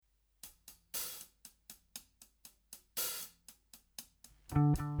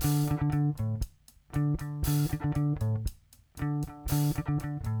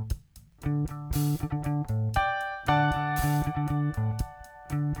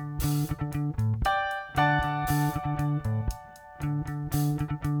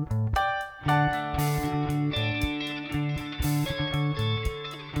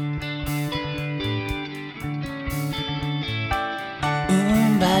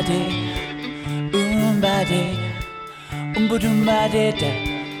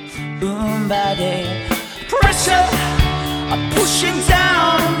Pressure pushing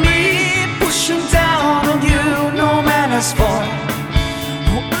down on me, pushing down on you. No man has fall.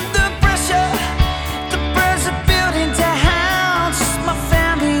 The pressure building down. Just my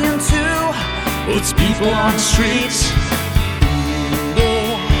family and two. It's people on the streets.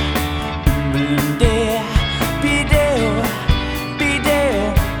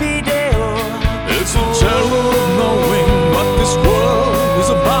 It's a terror of knowing what this world is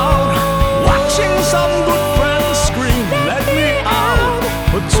about. Watching some good friends scream, let me out.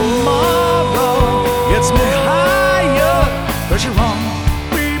 But tomorrow gets me higher. Pressure on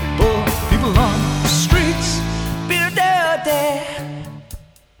people on the streets.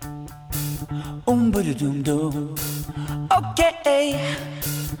 Okay,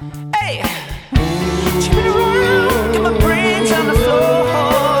 hey, spin around, get my brains on the floor.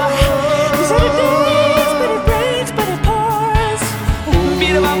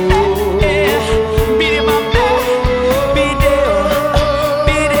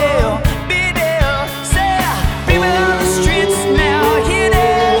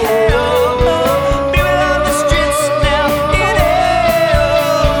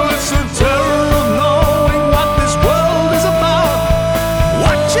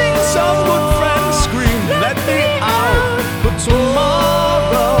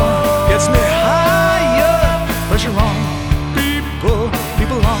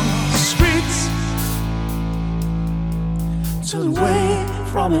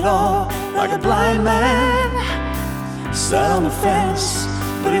 From it all, like a blind man, sat on the fence,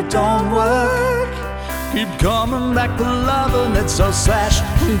 but it don't work. Keep coming back to love, and it's so slash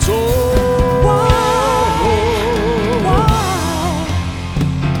and torn.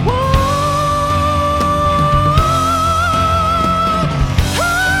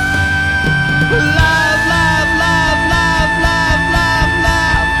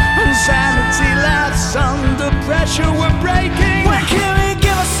 Love, insanity laughs under pressure. We're breaking. Where can we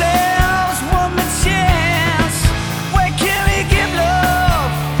give ourselves one more chance? Where can we give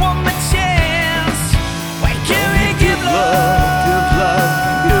love one more chance? Where can we give love? Give love,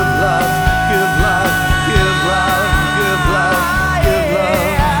 give love, give love, give love, give love, give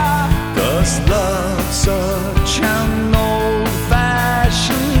love. 'Cause love's such an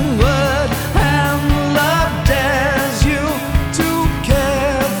old-fashioned word, and love dares you to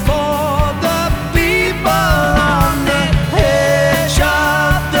care for the people on the edge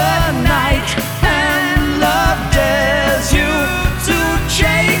of the night, and love dares you to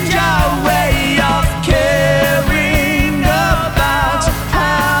change our way of caring about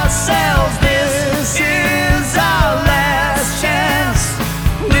ourselves. This is our last chance.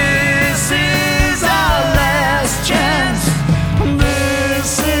 This is our last chance.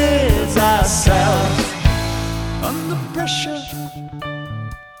 This is ourselves. Under pressure.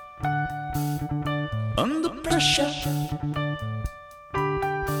 Under pressure.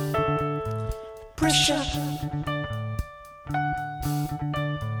 Pressure.